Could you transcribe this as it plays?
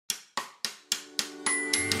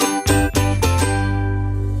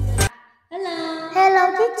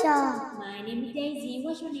My name is Daisy.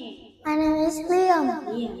 What's your name? My name is Liam.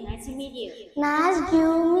 Liam, nice to meet you. Nice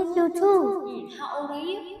to meet you too. How old are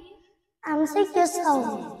you? I'm 6 years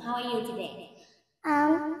old. How are you today?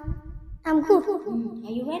 I'm good. Are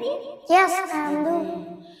you ready? Yes, I'm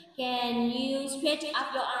good. Can you stretch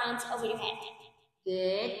up your arms over your head?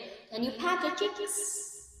 Good. Can you pat your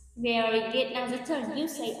cheeks? Very good. Now the turn. You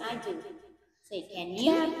say I do. Say can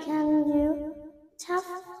you? Can you tap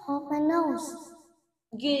on my nose?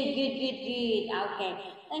 Good. Okay.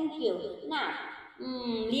 Thank you. Now,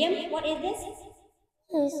 Liam, what is this?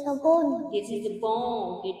 It's a bone. This is a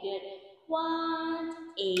bone. Good. What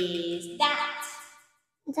is that?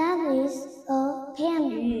 That is a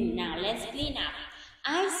pen. Now let's clean up.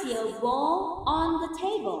 I see a ball on the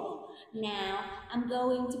table. Now I'm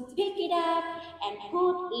going to pick it up and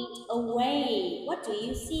put it away. What do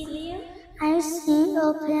you see, Liam? I see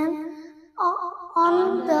a pen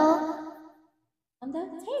on the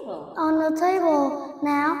table.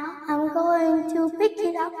 Now I'm going to pick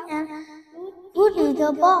it up and put it in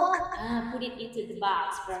the box. Put it into the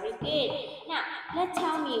box. Very good. Now, let's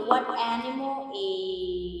tell me what animal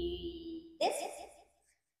is this?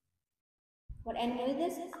 What animal is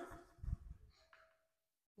this?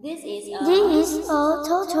 This is a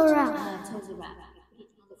turtle rat. Turtle rat. Put it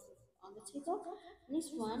on the table.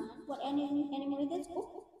 Next one. What animal is this?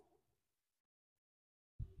 Oh.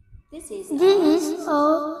 This is a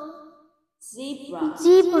zebra.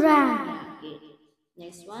 Zebra. Good.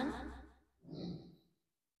 Next one.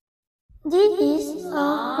 This is a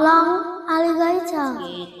long alligator.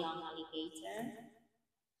 Good, long alligator.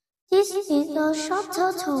 This is a short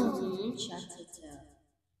turtle. Short turtle.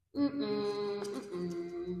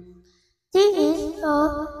 This is a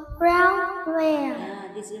brown bear.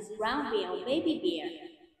 This is brown bear, baby bear.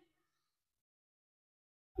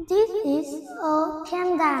 This is a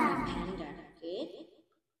panda. Panda. Good.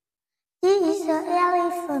 This is an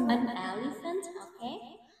elephant. An elephant. Okay.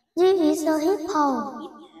 This is a hippo.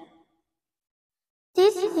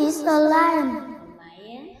 This is a lion.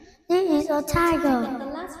 This is a tiger. And the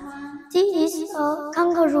last one. This is a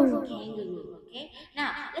kangaroo. Kangaroo. Okay.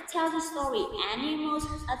 Now let's tell the story. Animals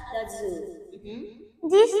at the zoo.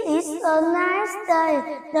 This is a nice day.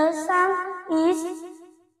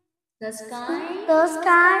 The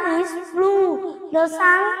sky is blue. The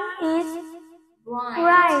sun is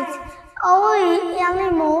bright. All the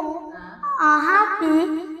animals are happy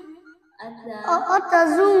at the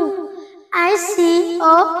zoo. I see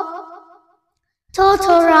a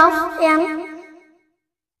turtle rat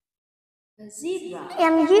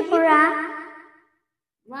and zebra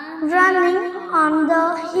running on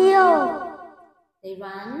the hill. They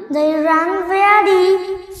run very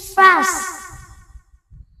fast.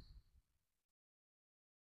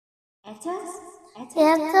 Let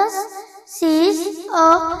us see a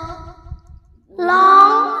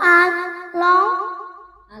long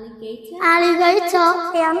alligator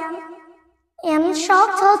and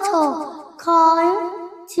short turtle crawling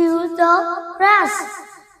to the grass.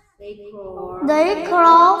 They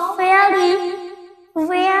crawl very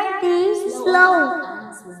slow.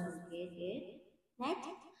 Next,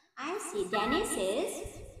 I see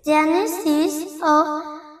Dennis is a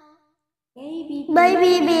baby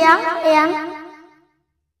bear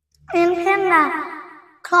and panda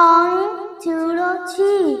crawling to the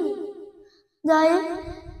tree.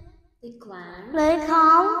 They climb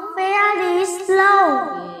very slow.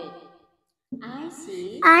 I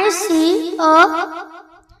see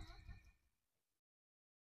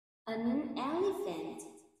an elephant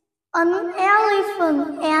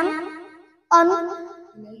and a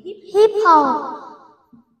hippo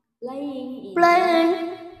playing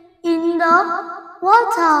in the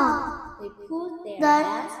water. They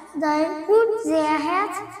put their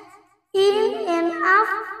heads in and out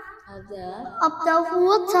of the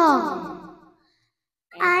water.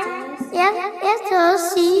 I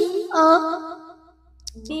see a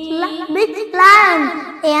big lion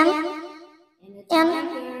and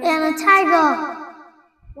a tiger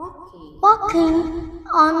walking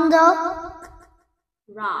on the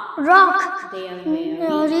rock. They are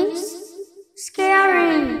very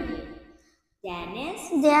scary.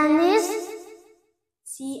 Dennis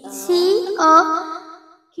see a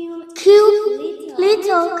cute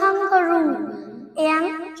little kangaroo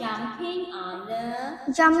and jumping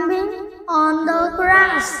on the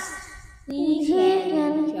grass. He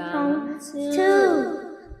can jump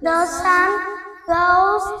too. The sun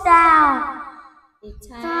goes down.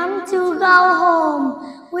 Time to go home.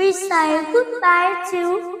 We say goodbye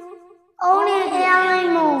to all the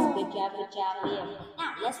animals. Good job, Liam.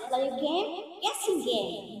 Now let's play a game. Guessing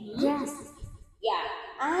game. Yes. Yeah.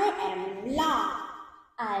 I am long.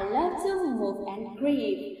 I love to move and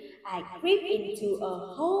creep. I creep into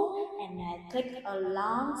a hole and I take a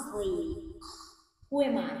long sleep. Who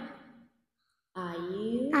am I? Are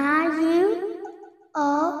you? Are you a?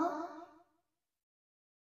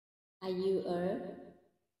 Are you a?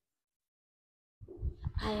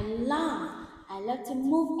 I am long. I love to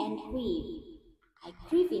move and creep. I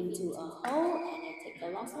creep into a hole and I take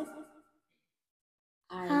a long sleep.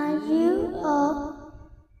 Are you a?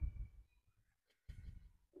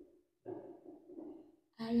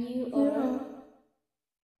 Are you a?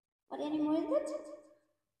 What animal is it?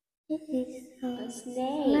 It is A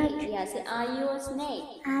snake. Yes, are you a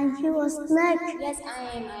snake? Are you a snake? Yes,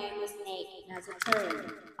 I am. I am a snake. Now it's your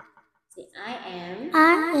turn. Say, I am.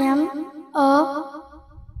 I am a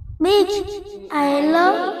bee. I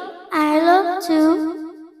love to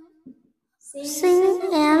sing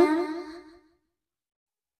and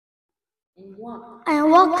walk.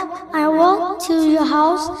 I walk to your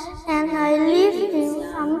house and I live in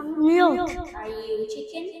some milk. Are you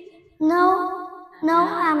chicken? No,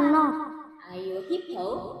 I'm not. Are you a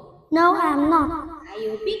hippo? No, I'm not. Are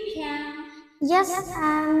you a big cow? Yes,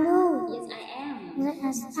 I do. Yes, I am.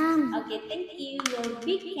 Yes, I am. Okay, thank you. You're a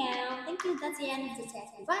big cow. Thank you. That's the end of the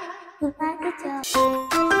test. Goodbye. Goodbye, teacher.